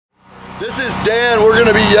This is Dan. We're going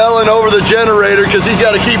to be yelling over the generator because he's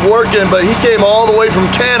got to keep working, but he came all the way from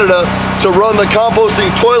Canada to run the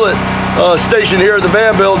composting toilet station here at the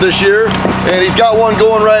van build this year, and he's got one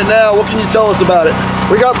going right now. What can you tell us about it?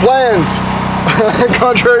 We got plans.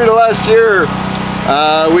 Contrary to last year,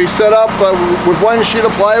 we set up with one sheet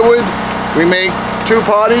of plywood. We make 2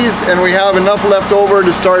 potties, and we have enough left over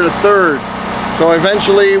to start a 3rd. So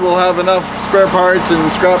eventually we'll have enough spare parts and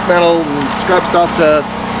scrap metal and scrap stuff to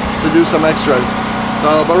do some extras.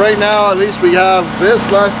 So, but right now at least we have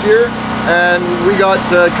this last year, and we got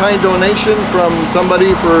a kind donation from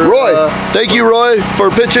somebody for Roy. Thank you, Roy,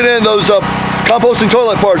 for pitching in those composting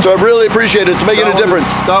toilet parts. I really appreciate it. It's making a difference.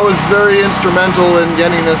 That was very instrumental in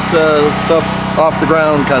getting this stuff off the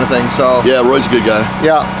ground, kind of thing. So yeah, Roy's a good guy.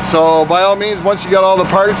 Yeah. So by all means, once you got all the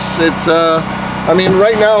parts, it's I mean,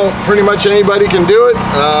 right now pretty much anybody can do it.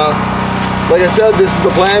 Like I said, this is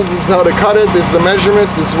the plans, this is how to cut it, this is the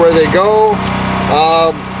measurements, this is where they go.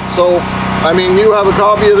 So, I mean, you have a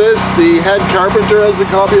copy of this, the head carpenter has a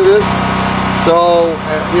copy of this. So,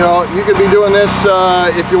 you know, you could be doing this,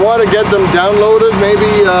 if you want to get them downloaded,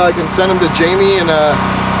 maybe I can send them to Jamie in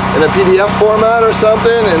a PDF format or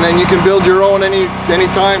something, and then you can build your own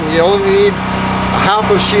anytime. You only need a half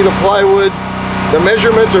a sheet of plywood. The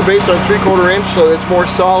measurements are based on 3/4 inch, so it's more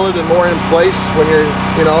solid and more in place when you're,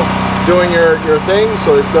 you know, doing your thing,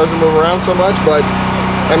 so it doesn't move around so much. But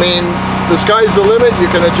I mean, the sky's the limit. You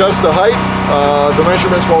can adjust the height. The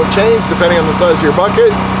measurements won't change depending on the size of your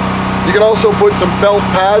bucket. You can also put some felt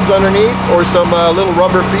pads underneath, or some little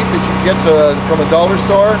rubber feet that you can get from a dollar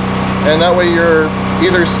store, and that way you're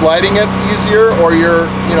either sliding it easier, or you're,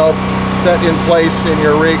 you know, set in place in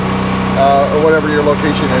your rig or whatever your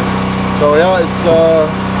location is. So yeah, it's a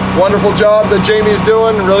wonderful job that Jamie's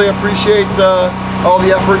doing. Really appreciate all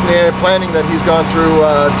the effort and the planning that he's gone through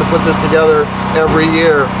to put this together every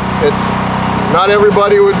year. It's not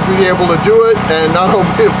everybody would be able to do it, and not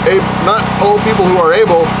all people who are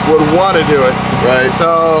able would want to do it. Right.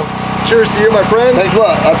 So cheers to you, my friend. Thanks a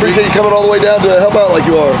lot. I appreciate you coming all the way down to help out like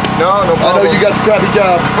you are. No problem. I know you got the crappy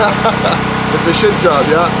job. It's a shit job,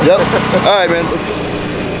 yeah. Yep. All right, man. Let's go.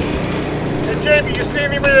 Jamie, you see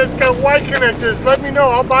anybody that's got Y connectors, let me know.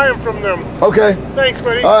 I'll buy them from them. Okay. Thanks,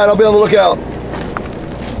 buddy. All right, I'll be on the lookout.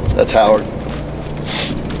 That's Howard.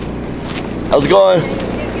 How's it going?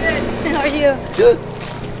 Good. How are you? Good.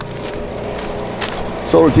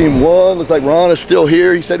 Solar Team 1. Looks like Ron is still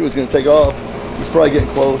here. He said he was going to take off. He's probably getting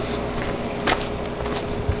close.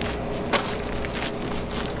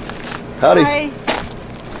 Howdy. Hi.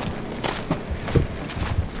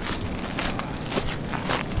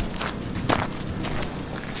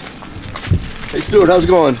 Hey Stuart, how's it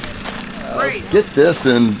going? Great. Get this,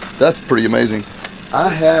 and that's pretty amazing. I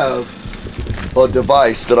have a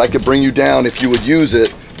device that I could bring you down if you would use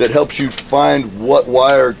it, that helps you find what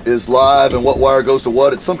wire is live and what wire goes to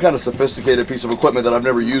what. It's some kind of sophisticated piece of equipment that I've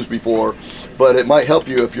never used before, but it might help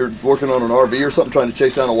you if you're working on an RV or something, trying to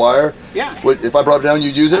chase down a wire. Yeah. If I brought it down,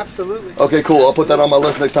 you'd use it? Absolutely. Okay, cool. I'll put that on my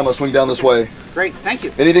list next time I swing down this way. Great, thank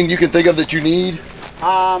you. Anything you can think of that you need?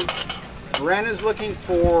 Ren is looking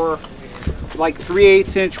for like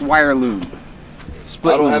 3/8 inch wire loom.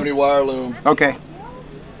 Split I don't loom. have any wire loom. Okay.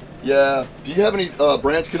 Yeah. Do you have any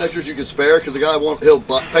branch connectors you can spare? Because the guy he'll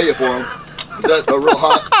pay you for them. Is that a real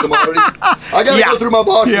hot commodity? I got to go through my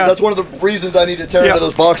boxes. Yeah. That's one of the reasons I need to tear into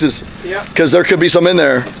those boxes. Yeah. Because there could be some in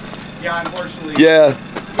there. Yeah, unfortunately. Yeah.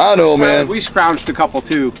 I know, man. We scrounged a couple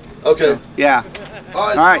too. Okay. So, yeah. All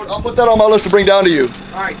right. All right. I'll put that on my list to bring down to you.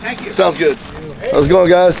 All right, thank you. Sounds good. How's it going,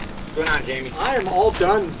 guys? What's going on, Jamie? I am all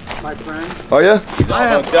done, my friend. Are you? I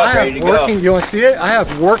have working, you want to see it? I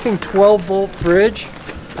have working 12-volt fridge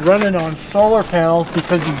running on solar panels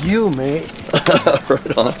because of you, mate.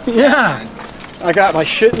 Right on. Yeah. I got my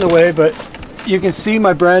shit in the way, but you can see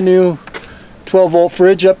my brand new 12-volt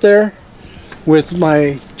fridge up there with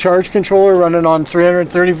my charge controller running on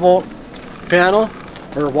 330-volt panel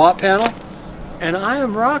or watt panel, and I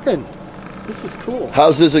am rocking. This is cool.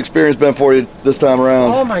 How's this experience been for you this time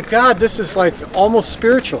around? Oh my God, this is like almost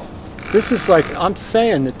spiritual. This is like, I'm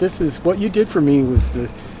saying that this is what you did for me was the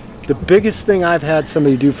biggest thing I've had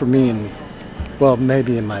somebody do for me in, well,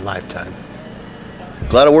 maybe in my lifetime.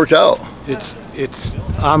 Glad it worked out.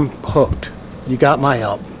 I'm hooked. You got my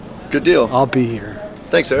help. Good deal. I'll be here.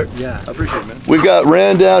 Thanks, Eric. Yeah. I appreciate it, man. We've got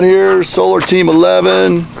Ren down here, Solar Team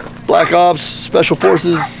 11, Black Ops, Special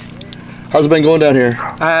Forces. How's it been going down here?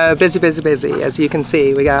 Busy, busy, busy. As you can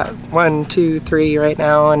see, we got 1, 2, 3 right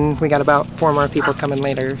now, and we got about 4 more people coming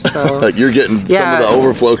later. So You're getting some of the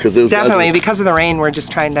overflow because it was definitely because of the rain. We're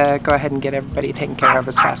just trying to go ahead and get everybody taken care of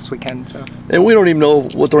as fast as we can. So. And we don't even know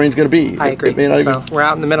what the rain's going to be. I agree. So we're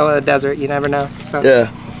out in the middle of the desert. You never know. So. Yeah.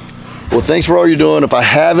 Well, thanks for all you're doing. If I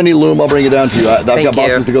have any loom, I'll bring it down to you. I've got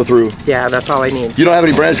boxes to go through. Yeah, that's all I need. You don't have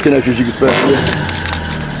any branch connectors you can spare?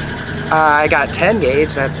 I got 10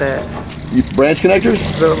 gauge. That's it. You branch connectors?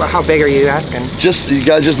 So how big are you asking? You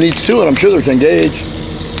guys just need 2, and I'm sure they're 10 gauge.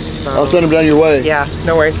 So, I'll send them down your way. Yeah,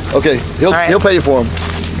 no worries. Okay, he'll pay you for them.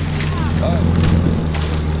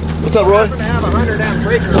 What's up, Roy? I happen to have 100 amp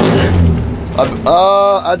breaker.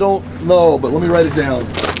 I don't know, but let me write it down.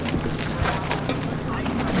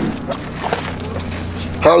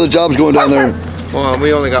 How are the jobs going down there? Well,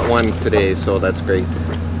 we only got one today, so that's great.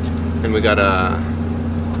 And we got a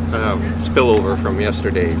spillover from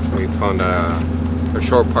yesterday. We found a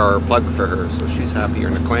short power plug for her, so she's happier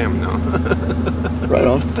in the clam now. Right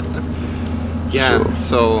on. Yeah,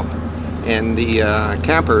 and the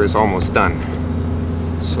camper is almost done.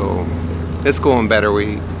 So it's going better.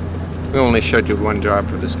 We only scheduled 1 job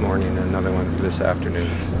for this morning and another one for this afternoon.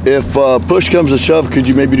 So. If push comes to shove, could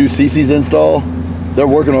you maybe do Cece's install? They're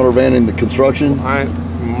working on her van in the construction.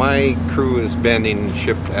 My crew is banding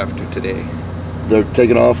shift after today. They're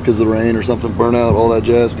taking off because of the rain or something, burnout, all that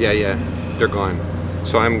jazz? Yeah, they're gone.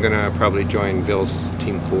 So I'm gonna probably join Bill's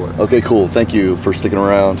team 4. Okay, cool. Thank you for sticking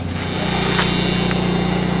around.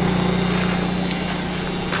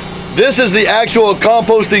 This is the actual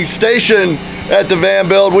composting station at the van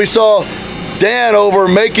build. We saw Dan over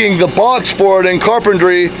making the box for it in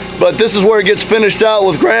Carpentry, but this is where it gets finished out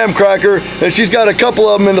with graham cracker, and she's got a couple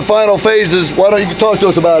of them in the final phases. Why don't you talk to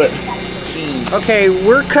us about it? Okay,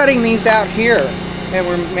 we're cutting these out here, and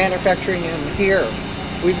we're manufacturing them here.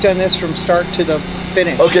 We've done this from start to the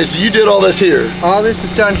finish. Okay, so you did all this here. All this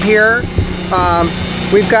is done here.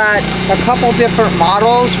 We've got a couple different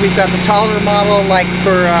models. We've got the taller model like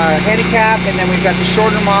for handicap, and then we've got the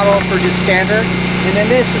shorter model for just standard. And then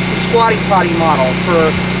this is the squatty potty model for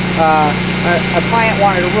a client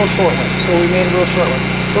wanted a real short one, so we made a real short one.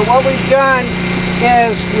 But what we've done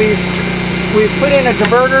is we've put in a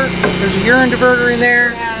diverter. There's a urine diverter in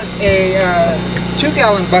there. It has a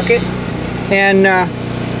 2-gallon bucket, and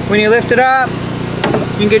when you lift it up,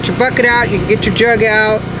 you can get your bucket out, you can get your jug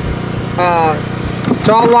out. It's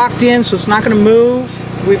all locked in, so it's not going to move.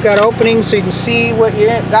 We've got openings so you can see what you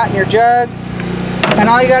got in your jug. And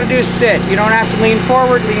all you got to do is sit. You don't have to lean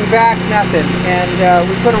forward, lean back, nothing. And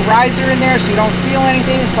we put a riser in there so you don't feel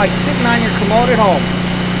anything. It's like sitting on your commode at home.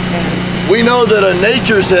 And we know that a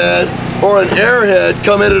Nature's Head or an Airhead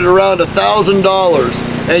come in at around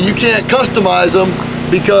 $1,000, and you can't customize them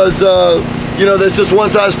because you know, that's just one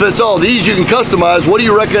size fits all. These you can customize. What do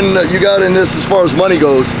you reckon you got in this as far as money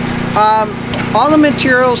goes? All the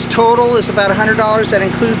materials total is about $100. That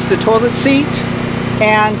includes the toilet seat.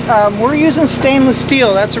 And we're using stainless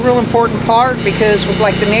steel. That's a real important part because with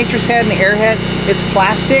like the Nature's Head and the Airhead, it's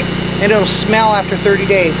plastic and it'll smell after 30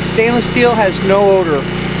 days. Stainless steel has no odor.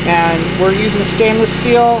 And we're using stainless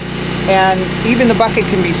steel, and even the bucket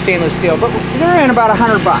can be stainless steel, but they're in about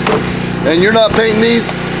 $100. And you're not painting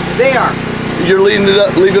these? They are. You're leaving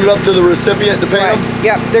it up to the recipient to paint them?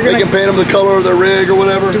 Yep. They can paint them the color of their rig or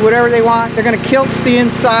whatever? Do whatever they want. They're going to kilt the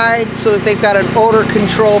inside so that they've got an odor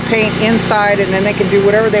control paint inside, and then they can do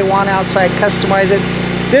whatever they want outside, customize it.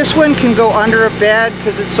 This one can go under a bed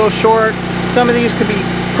because it's so short. Some of these could be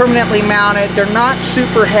permanently mounted. They're not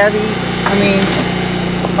super heavy. I mean,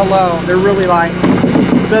 hello, they're really light.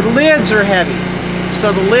 The lids are heavy.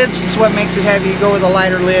 So the lids is what makes it heavy. You go with a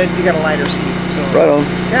lighter lid, you got a lighter seat. So, right on.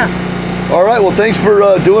 Yeah. All right, well, thanks for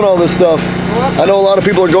doing all this stuff. I know a lot of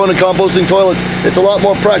people are going to composting toilets. It's a lot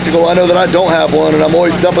more practical. I know that I don't have one, and I'm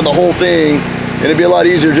always dumping the whole thing, and it'd be a lot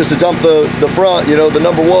easier just to dump the front, you know, the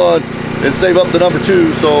number 1, and save up the number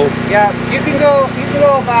 2. So yeah, you can go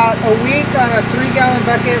about a week on a 3-gallon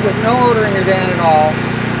bucket with no odor in your van at all,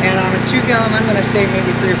 and on a 2-gallon, I'm going to save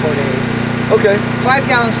maybe 3 or 4 days. Okay. 5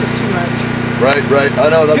 gallons is too much. Right. I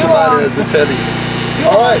know, that's what mine is. It's heavy.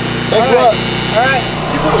 All right, thanks a lot. All right.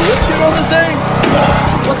 You put a lift kit on this thing?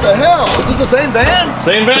 What the hell? Is this the same van?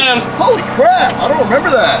 Same van. Holy crap, I don't remember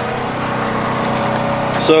that.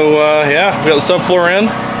 So, yeah, we got the subfloor in,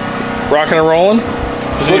 rocking and rolling.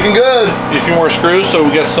 It's looking good. Need a few more screws, so we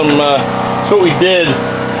got some, so what we did,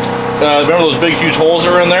 remember those big huge holes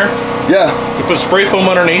that were in there? Yeah. We put spray foam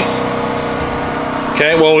underneath.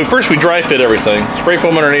 Okay, well, first we dry fit everything. Spray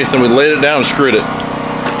foam underneath, then we laid it down and screwed it.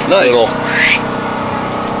 Nice. So it'll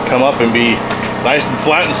come up and be nice and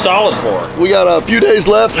flat and solid for her. We got a few days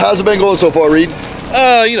left. How's it been going so far, Reed?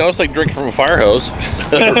 You know, it's like drinking from a fire hose.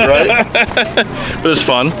 Right? But it's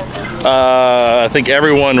fun. I think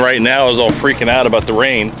everyone right now is all freaking out about the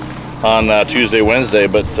rain on Tuesday, Wednesday,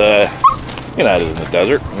 but you know, it is in the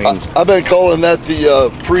desert. I mean, I've been calling that the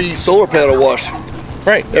free solar panel wash.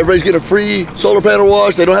 Right. Everybody's getting a free solar panel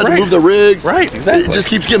wash. They don't have to move their rigs. Right, exactly. It just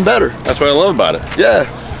keeps getting better. That's what I love about it. Yeah.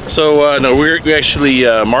 So, no, we actually,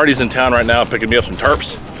 Marty's in town right now picking me up some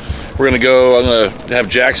tarps. We're gonna go, I'm gonna have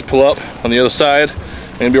Jax pull up on the other side.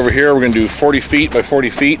 I'm gonna be over here. We're gonna do 40 feet by 40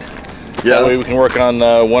 feet. Yeah. That way we can work on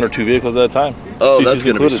 1 or 2 vehicles at a time. Oh, that's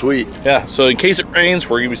gonna be sweet. Yeah, so in case it rains,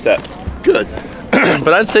 we're gonna be set. Good.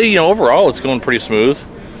 But I'd say, you know, overall it's going pretty smooth.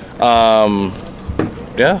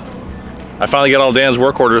 Yeah. I finally got all Dan's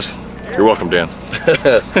work orders. You're welcome, Dan.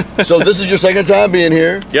 So this is your second time being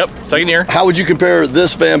here? Yep, second year. How would you compare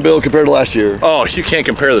this fan build compared to last year? Oh, you can't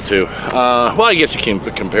compare the two. Well, I guess you can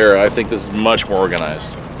compare. I think this is much more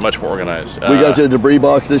organized. Much more organized. We got you a debris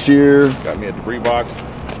box this year. Got me a debris box.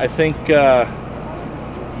 I think, yeah,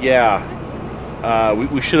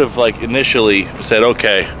 we should have like initially said,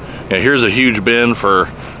 okay, you know, here's a huge bin for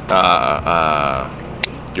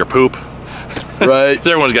your poop. Right.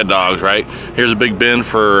 Everyone's got dogs, right? Here's a big bin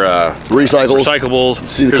for recyclables.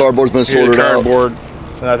 See, the cardboard's been sorted out. Cardboard.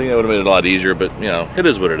 And I think that would have made it a lot easier, but you know, it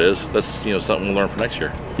is what it is. That's, you know, something we'll learn for next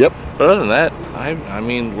year. Yep. But other than that, I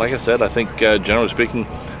mean, like I said, I think generally speaking,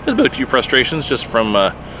 there's been a few frustrations just from,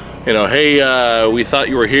 you know, hey, we thought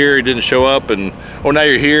you were here, you didn't show up, and oh, now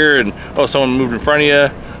you're here, and oh, someone moved in front of you,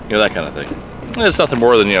 you know, that kind of thing. It's nothing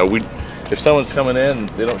more than, you know, if someone's coming in and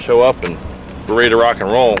they don't show up and we're ready to rock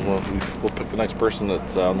and roll, we'll pick the next person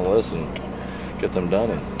that's on the list and get them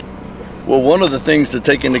done. Well, one of the things to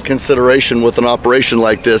take into consideration with an operation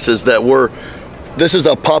like this is that this is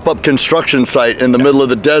a pop-up construction site in the middle of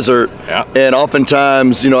the desert. Yeah. And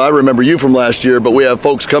oftentimes, you know, I remember you from last year, but we have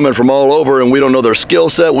folks coming from all over and we don't know their skill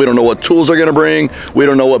set. We don't know what tools they're gonna bring. We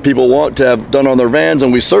don't know what people want to have done on their vans,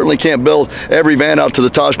 and we certainly can't build every van out to the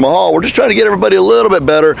Taj Mahal. We're just trying to get everybody a little bit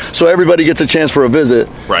better so everybody gets a chance for a visit.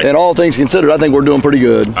 Right. And all things considered, I think we're doing pretty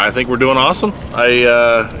good. I think we're doing awesome. You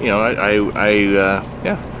know,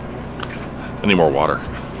 yeah. I need more water.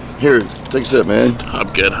 Here, take a sip, man. I'm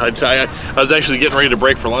good. I was actually getting ready to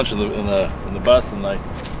break for lunch in the bus, and I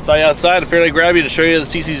saw you outside. I figured I'd grab you to show you the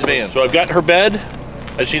CC's van. So I've got her bed.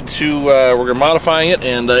 I just need to, we're modifying it.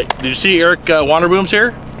 And did you see Eric Wanderboom's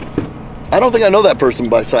here? I don't think I know that person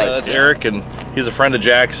by sight. That's Eric, and he's a friend of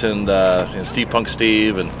Jack's and Steve Punk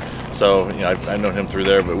Steve, and so you know I know him through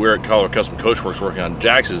there. But we're at Colorado Custom Coachworks working on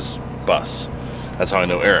Jax's bus. That's how I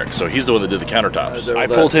know Eric. So he's the one that did the countertops. I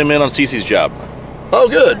pulled him in on CC's job. Oh,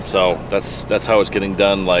 good. So that's how it's getting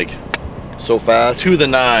done, like so fast. To the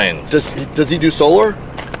nines. Does he do solar?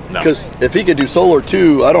 No. Because if he could do solar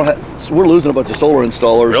too, we're losing a bunch of solar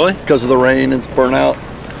installers. Really? Because of the rain and burnout.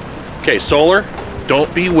 Okay, solar.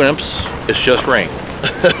 Don't be wimps. It's just rain.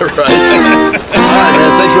 Right. All right,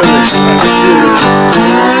 man. Thanks for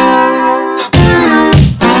everything.